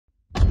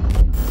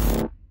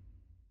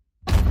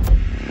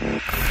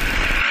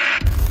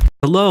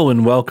Hello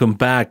and welcome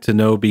back to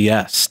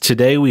NoBS.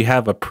 Today we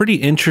have a pretty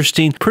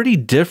interesting, pretty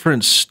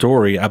different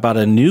story about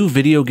a new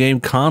video game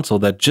console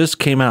that just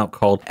came out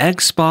called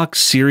Xbox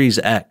Series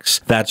X.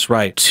 That's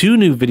right, two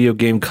new video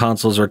game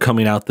consoles are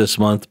coming out this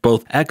month.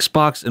 Both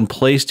Xbox and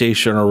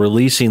PlayStation are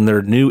releasing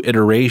their new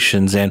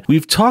iterations, and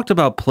we've talked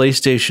about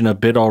PlayStation a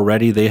bit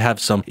already. They have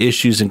some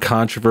issues and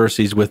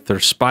controversies with their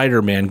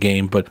Spider-Man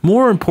game, but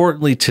more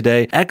importantly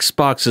today,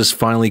 Xbox is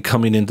finally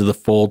coming into the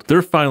fold.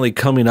 They're finally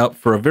coming up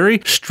for a very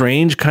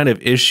strange kind of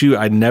issue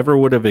I never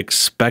would have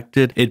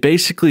expected. It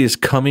basically is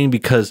coming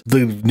because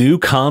the new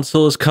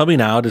console is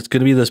coming out. It's going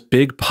to be this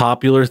big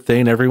popular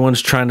thing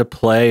everyone's trying to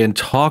play and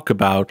talk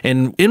about.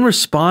 And in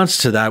response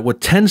to that,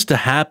 what tends to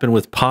happen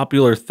with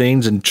popular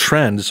things and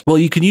trends, well,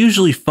 you can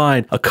usually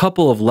find a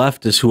couple of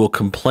leftists who will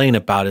complain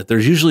about it.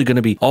 There's usually going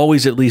to be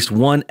always at least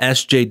one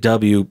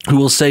SJW who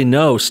will say,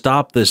 no,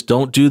 stop this,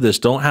 don't do this,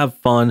 don't have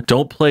fun,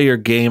 don't play your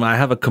game. I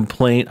have a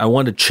complaint. I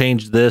want to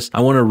change this.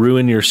 I want to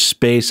ruin your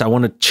space. I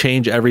want to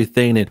change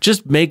everything and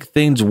just make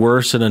things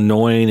worse and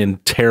annoying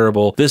and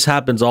terrible. This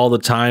happens all the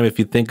time if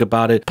you think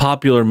about it.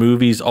 Popular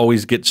movies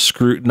always get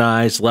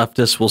scrutinized.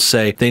 Leftists will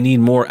say they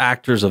need more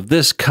actors of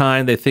this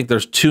kind. They think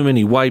there's too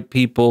many white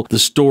people. The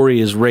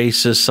story is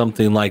racist,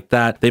 something like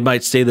that. They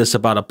might say this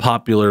about a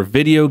popular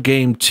video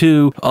game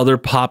too, other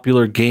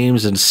popular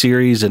games and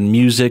series and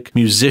music,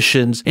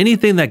 musicians.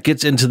 Anything that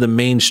gets into the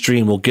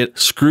mainstream will get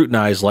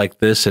scrutinized like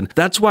this, and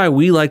that's why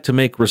we like to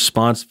make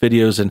response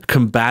videos and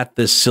combat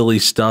this silly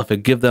stuff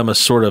and give them a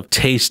sort of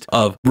taste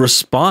of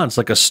response,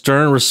 like a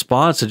stern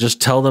response, and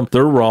just tell them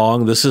they're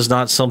wrong. This is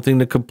not something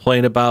to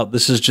complain about.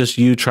 This is just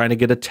you trying to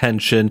get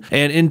attention.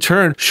 And in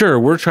turn, sure,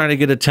 we're trying to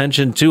get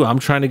attention too. I'm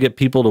trying to get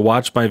people to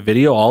watch my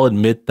video. I'll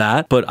admit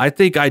that. But I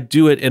think I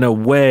do it in a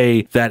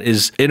way that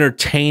is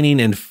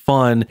entertaining and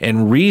fun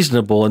and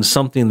reasonable and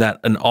something that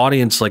an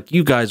audience like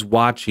you guys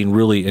watching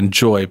really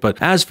enjoy. But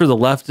as for the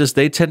leftists,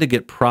 they tend to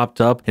get propped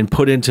up and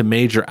put into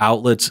major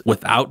outlets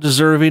without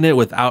deserving it,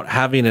 without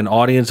having an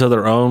audience of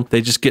their own.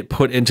 They just get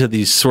put into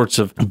these sorts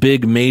of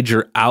big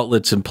major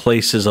outlets and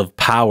places of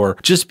power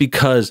just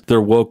because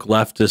they're woke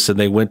leftists and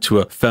they went to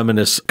a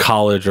feminist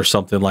college or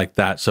something like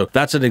that. So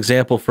that's an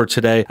example for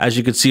today. As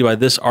you can see by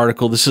this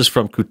article, this is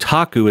from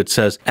Kotaku. It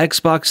says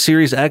Xbox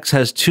Series X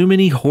has too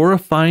many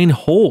horrifying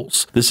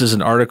holes. This is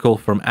an article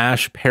from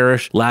Ash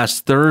Parrish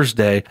last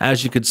Thursday.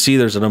 As you can see,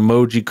 there's an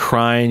emoji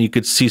crying. You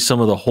could see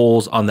some of the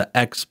holes on the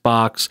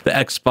Xbox. The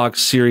Xbox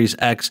Series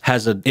X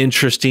has an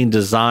interesting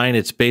design.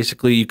 It's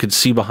basically, you can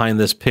see behind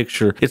this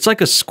picture, it's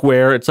like a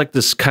square. It's like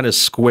this kind of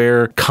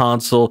square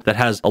console that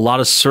has a lot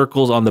of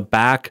circles on the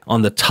back,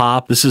 on the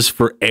top. This is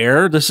for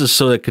air. This is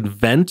so it can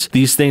vent.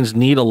 These things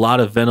need a lot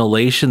of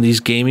ventilation. These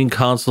gaming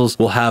consoles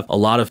will have a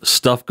lot of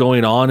stuff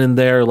going on in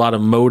there, a lot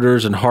of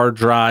motors and hard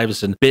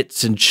drives and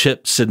bits and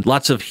chips and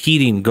lots of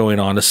heating going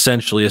on,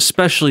 essentially,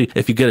 especially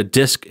if you get a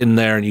disc in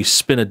there and you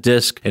spin a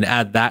disc and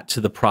add that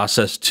to the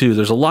process too.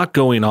 There's a lot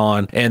going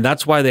on, and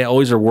that's why they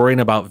always are worrying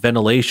about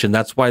ventilation.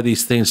 That's why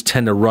these things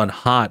tend to run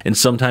hot, and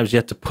sometimes you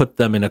have to put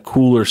them in a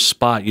cooler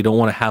spot. You don't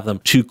want to have them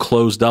too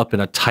closed up in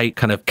a tight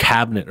kind of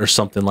cabinet or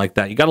something like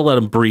that. You got to let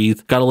them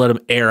breathe, got to let them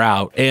air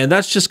out. And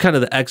that's just kind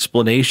of the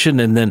explanation.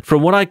 And then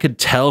from what I could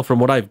tell, from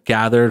what I've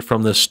gathered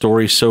from this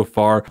story so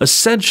far,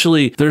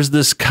 essentially there's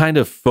this kind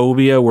of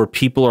phobia where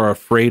people are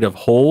afraid of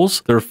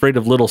holes. They're afraid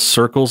of little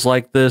circles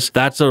like this.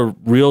 That's a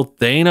real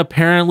thing,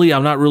 apparently.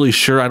 I'm not really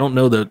sure. I don't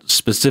know the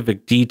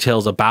specific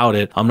details about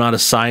it. I'm not a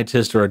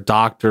scientist or a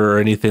doctor or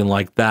anything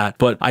like that.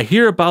 But I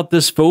hear about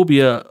this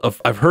phobia.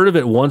 I've heard of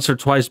it once or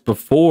twice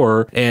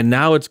before, and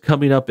now it's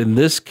coming up in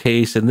this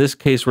case. In this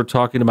case, we're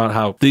talking about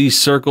how these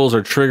circles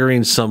are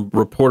triggering some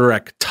reporter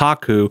at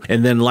Kotaku.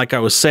 And then, like I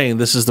was saying,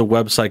 this is the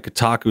website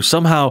Kotaku.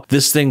 Somehow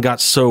this thing got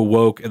so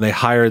woke, and they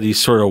hire these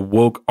sort of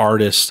woke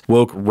artists,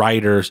 woke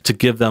writers to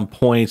give them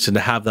points and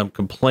to have them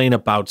complain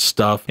about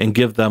stuff and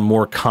give them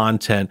more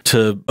content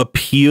to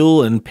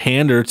appeal and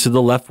pander to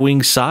the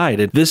left-wing side.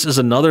 And this is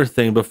another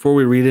thing, before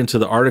we read into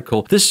the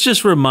article, this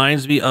just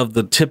reminds me of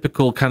the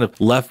typical kind of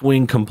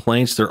left-wing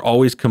complaints. They're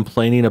always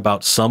complaining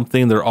about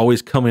something. They're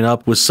always coming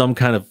up with some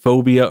kind of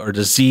phobia or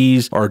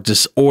disease or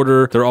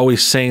disorder. They're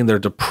always saying they're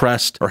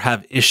depressed or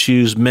have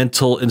issues,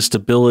 mental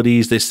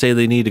instabilities. They say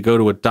they need to go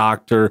to a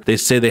doctor. They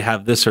say they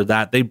have this or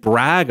that. They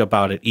brag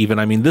about it even.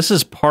 I mean, this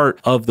is part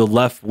of the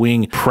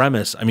left-wing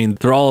premise. I mean,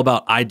 they're all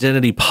about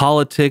identity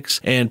politics,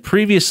 and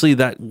previously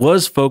that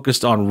was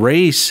focused on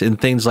race and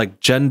things like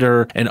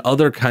gender and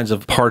other kinds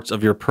of parts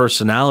of your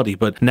personality.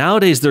 But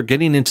nowadays they're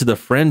getting into the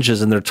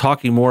fringes and they're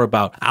talking more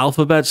about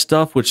alphabet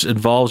stuff, which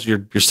involves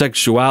your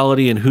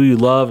sexuality and who you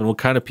love and what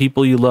kind of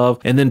people you love.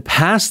 And then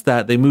past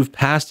that, they move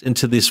past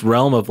into this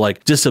realm of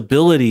like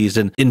disabilities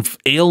and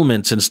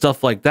ailments and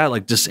stuff like that.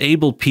 Like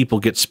disabled people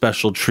get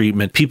special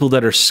treatment. People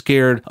that are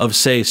scared of,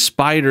 say,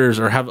 spiders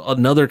or have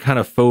another kind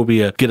of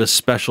phobia get a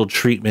special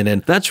treatment.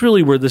 And that's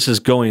really where this is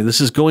going.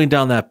 This is going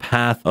down that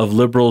path of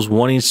liberals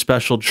wanting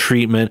special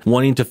treatment,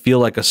 wanting to feel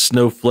like a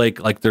snowflake,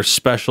 like they're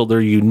special,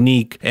 they're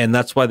unique. And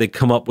that's why they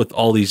come up with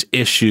all these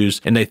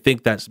issues, and they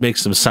think that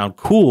makes them sound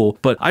cool.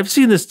 But I've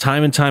seen this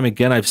time and time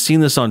again. I've seen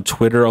this on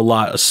Twitter a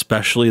lot,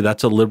 especially.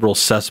 That's a liberal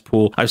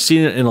cesspool. I've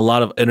seen it in a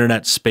lot of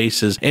internet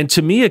spaces. And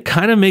to me, it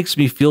kind of makes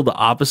me feel the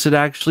opposite,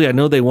 actually. I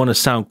know they want to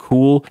sound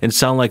cool and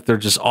sound like they're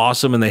just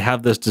awesome and they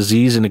have this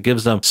disease and it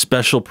gives them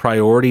special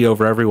priority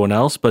over everyone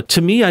else. But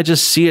to me, I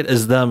just see it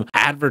as them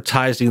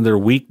advertising their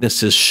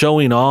weaknesses,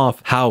 showing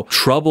off how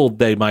troubled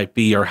they might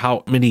be or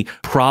how many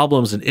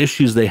problems and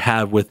issues they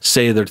have with,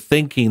 say, their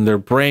thinking, their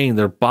brain,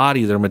 their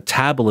body, their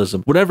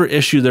metabolism, whatever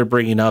issue they're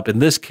bringing up. In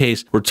this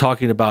case, we're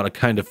talking about a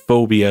kind of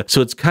phobia.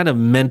 So it's kind of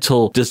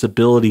mental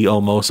disability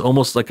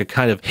almost like a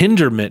kind of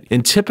hinderment.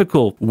 In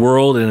typical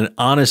world, in an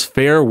honest,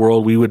 fair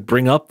world, we would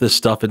bring up this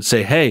stuff and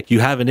say, hey, you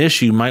have an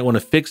issue, you might want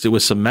to fix it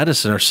with some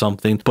medicine or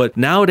something. But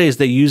nowadays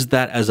they use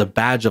that as a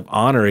badge of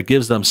honor. It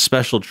gives them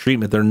special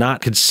treatment. They're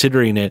not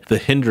considering it the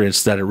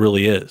hindrance that it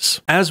really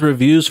is. As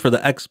reviews for the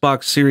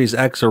Xbox Series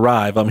X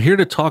arrive, I'm here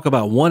to talk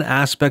about one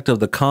aspect of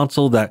the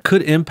console that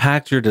could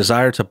impact your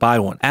desire to buy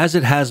one, as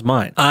it has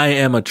mine. I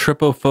am a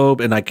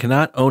trypophobe and I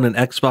cannot own an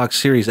Xbox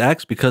Series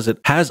X because it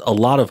has a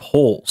lot of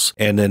holes.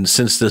 And then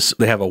since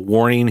they have a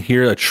warning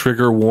here, a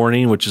trigger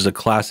warning, which is a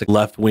classic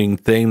left-wing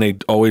thing. They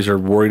always are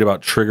worried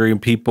about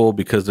triggering people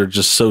because they're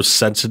just so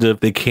sensitive.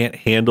 They can't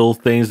handle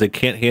things. They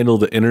can't handle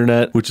the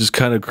internet, which is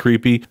kind of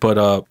creepy, but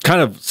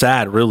kind of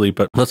sad, really.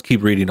 But let's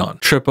keep reading on.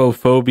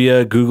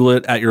 Trypophobia, Google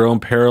it at your own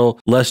peril,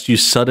 lest you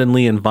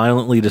suddenly and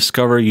violently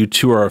discover you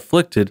too are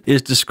afflicted,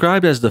 is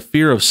described as the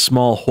fear of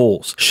small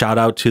holes. Shout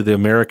out to the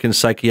American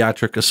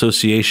Psychiatric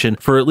Association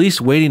for at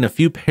least waiting a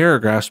few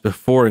paragraphs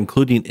before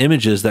including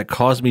images that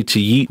caused me to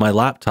yeet my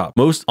laptop.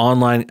 Most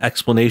online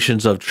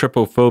explanations of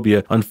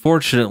trypophobia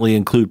unfortunately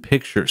include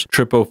pictures.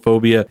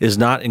 Trypophobia is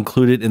not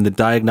included in the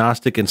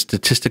Diagnostic and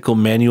Statistical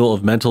Manual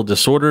of Mental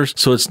Disorders,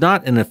 so it's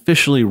not an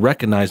officially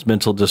recognized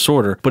mental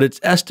disorder, but it's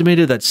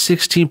estimated that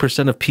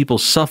 16% of people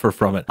suffer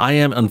from it. I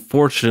am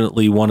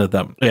unfortunately one of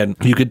them. And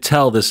you could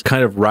tell this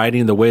kind of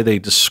writing, the way they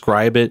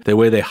describe it, the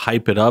way they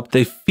hype it up,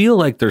 they feel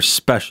like they're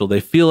special. They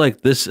feel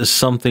like this is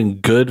something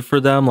good for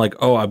them. Like,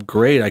 oh, I'm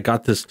great. I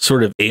got this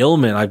sort of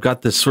ailment. I've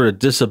got this sort of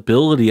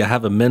disability. I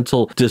have a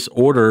mental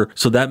disorder.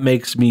 So that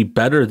makes me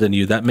better than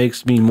you. That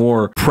makes me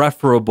more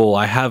preferable.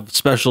 I have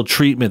special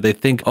treatment. They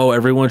think, oh,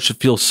 everyone should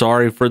feel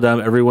sorry for them.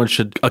 Everyone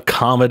should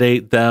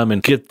accommodate them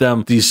and get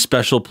them these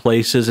special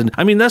places. And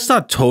I mean, that's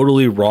not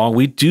totally wrong.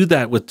 We do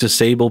that with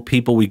disabled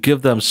people. We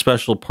give them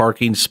special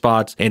parking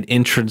spots and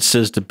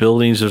entrances to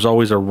buildings. There's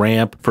always a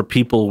ramp for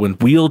people in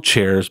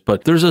wheelchairs,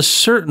 but there's a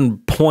certain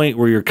point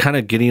where you're kind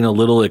of getting a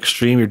little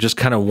extreme. You're just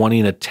kind of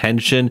wanting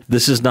attention.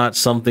 This is not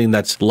something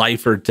that's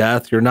life or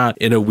death. You're not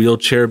in a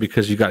wheelchair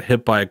because you got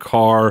hit by a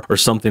car or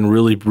something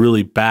really,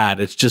 really bad.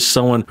 It's just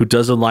someone who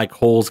doesn't like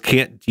holes,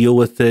 can't deal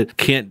with it,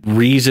 can't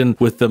reason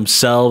with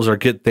themselves or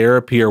get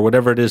therapy or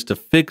whatever it is to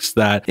fix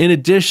that. In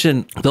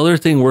addition, the other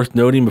thing worth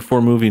noting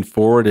before moving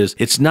forward is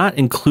it's not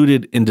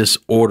included in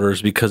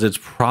disorders because it's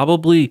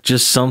probably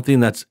just something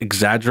that's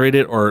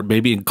exaggerated or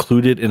maybe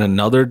included in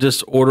another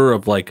disorder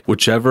of like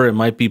whichever. It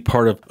might be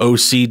part of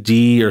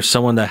OCD or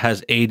someone that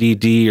has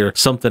ADD or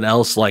something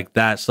else like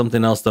that,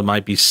 something else that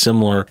might be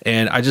similar.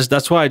 And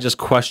that's why I just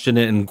question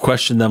it and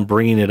question them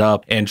bringing it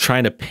up and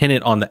trying to pin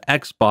it on the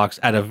Xbox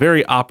at a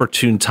very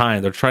opportune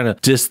time. They're trying to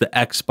diss the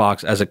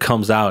Xbox as it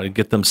comes out and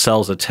get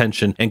themselves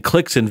attention and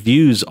clicks and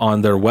views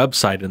on their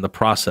website in the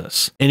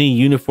process. Any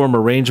uniform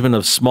arrangement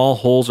of small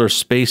holes or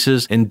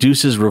spaces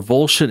induces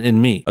revulsion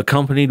in me,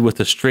 accompanied with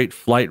a straight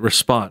flight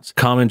response.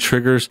 Common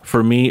triggers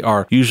for me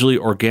are usually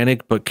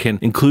organic but can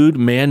include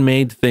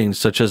man-made things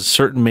such as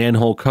certain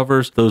manhole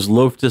covers, those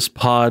lotus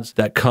pods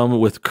that come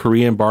with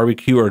Korean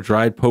barbecue or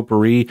dried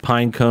potpourri,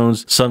 pine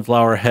cones,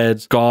 sunflower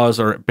heads, gauze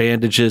or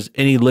bandages,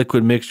 any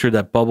liquid mixture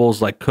that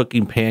bubbles like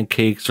cooking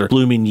pancakes or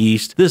blooming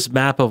yeast. This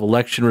map of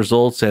election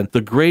results and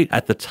the grate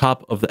at the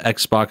top of the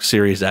Xbox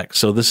Series X.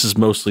 So this is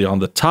mostly on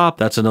the top.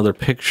 That's another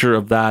picture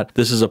of that.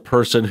 This is a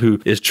person who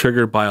is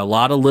triggered by a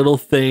lot of little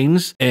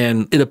things.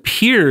 And it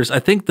appears, I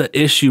think the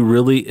issue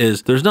really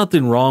is there's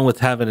nothing wrong with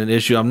having an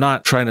issue. I'm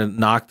not trying to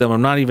knock them.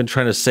 I'm not even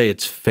trying to say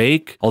it's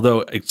fake,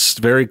 although it's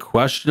very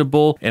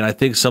questionable. And I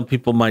think some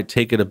people might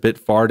take it a bit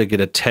far to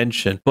get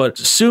attention. But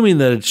assuming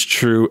that it's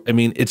true, I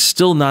mean, it's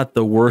still not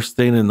the worst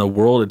thing in the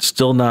world. It's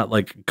still not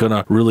like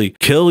gonna really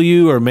kill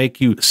you or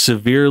make you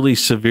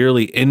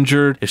severely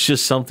injured. It's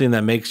just something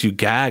that makes you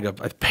gag.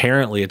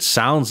 Apparently, it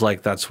sounds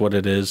like that's what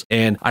it is.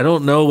 And I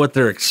don't know what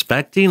they're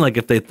expecting. Like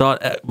if they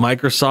thought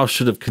Microsoft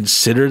should have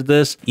considered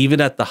this,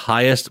 even at the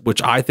highest,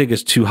 which I think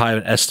is too high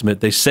an estimate.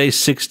 They say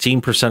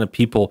 16% of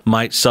people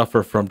might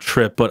suffer from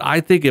TRIP, but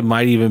I think it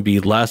might even be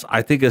less.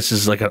 I think this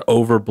is like an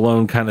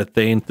overblown kind of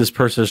thing. This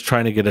person is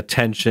trying to get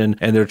attention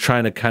and they're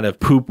trying to kind of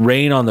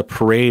rain on the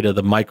parade of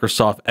the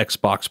Microsoft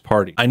Xbox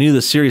party. I knew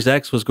the Series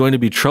X was going to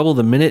be trouble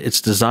the minute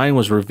its design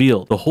was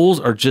revealed. The holes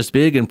are just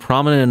big and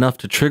prominent enough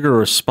to trigger a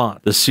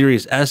response. The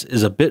Series S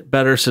is a bit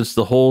better since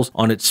the holes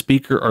on its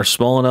speaker are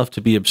small enough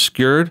to be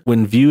obscured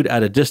when viewed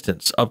at a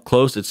distance. Up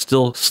close, it's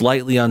still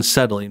slightly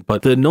unsettling,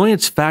 but the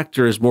annoyance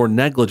factor is more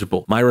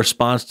negligible. My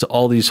response to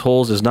all these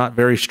holes is not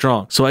very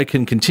strong, so I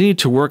can continue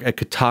to work at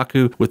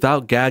Kotaku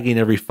without gagging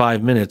every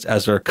 5 minutes headsets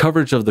as our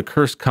coverage of the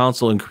cursed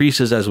console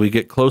increases as we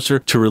get closer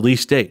to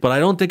release date. But I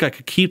don't think I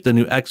could keep the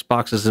new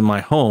Xboxes in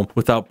my home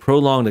without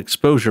prolonged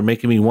exposure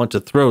making me want to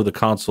throw the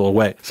console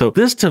away. So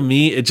this, to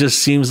me, it just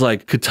seems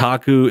like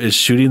Kotaku is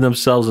shooting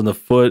themselves in the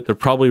foot. They're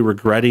probably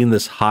regretting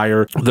this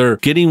hire. They're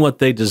getting what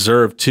they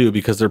deserve too,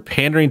 because they're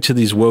pandering to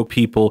these woke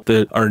people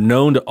that are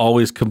known to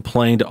always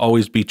complain, to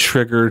always be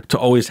triggered, to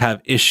always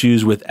have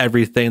issues with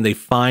everything. They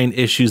find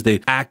issues.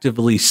 They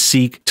actively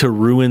seek to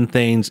ruin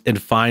things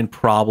and find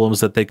problems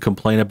that they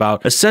complain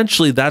about.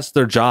 Essentially, that's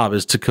their job,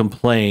 is to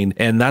complain.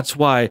 And that's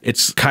why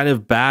it's kind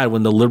of bad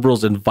when the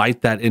liberals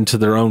invite that into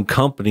their own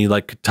company.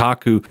 Like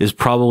Kotaku is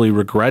probably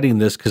regretting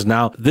this, because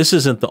now this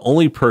isn't the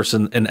only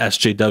person in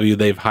SJW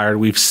they've hired.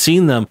 We've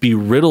seen them be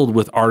riddled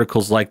with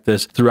articles like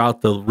this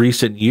throughout the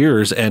recent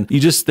years. And you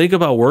just think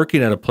about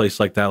working at a place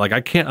like that. Like,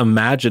 I can't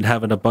imagine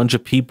having a bunch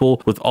of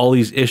people with all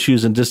these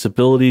issues and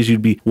disabilities.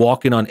 You'd be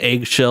walking on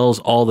eggshells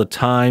all the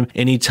time.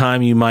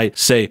 Anytime you might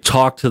say,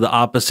 talk to the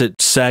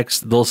opposite sex,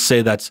 they'll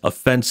say that's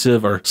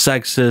offensive or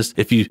sexist.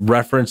 If you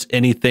reference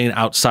anything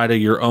outside of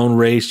your own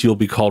race, you'll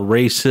be called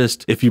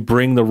racist. If you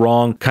bring the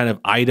wrong kind of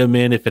item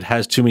in, if it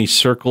has too many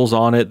circles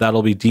on it,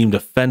 that'll be deemed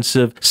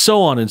offensive,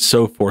 so on and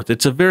so forth.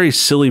 It's a very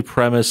silly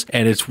premise,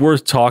 and it's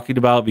worth talking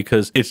about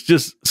because it's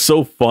just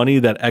so funny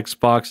that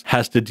Xbox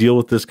has to deal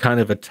with this kind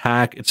of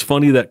attack. It's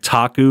funny that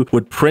Taku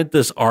would print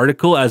this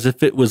article as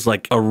if it was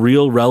like a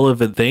real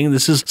relevant thing.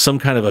 This is some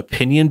kind of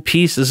opinion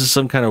piece. This is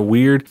some kind of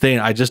weird thing.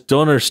 I just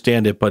don't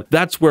understand it, but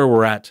that's where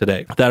we're at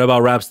today. That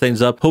about wraps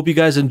things up. Hope you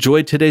guys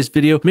enjoyed today's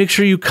video. Make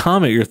sure you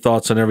comment your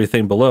thoughts on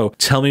everything below.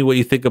 Tell me what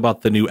you think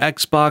about the new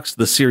Xbox.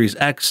 The Series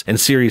X and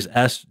Series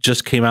S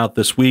just came out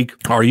this week.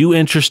 Are you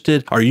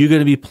interested? Are you going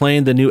to be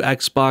playing the new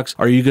Xbox?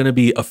 Are you going to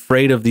be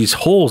afraid of these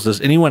holes?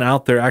 Does anyone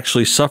out there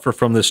actually suffer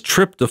from this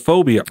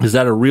tryptophobia? Is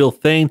that a real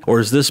thing, or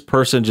is this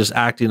person just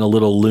acting a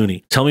little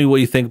loony? Tell me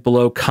what you think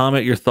below.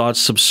 Comment your thoughts.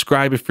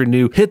 Subscribe if you're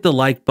new. Hit the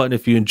like button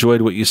if you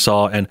enjoyed what you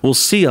saw, and we'll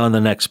see you on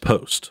the next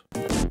post.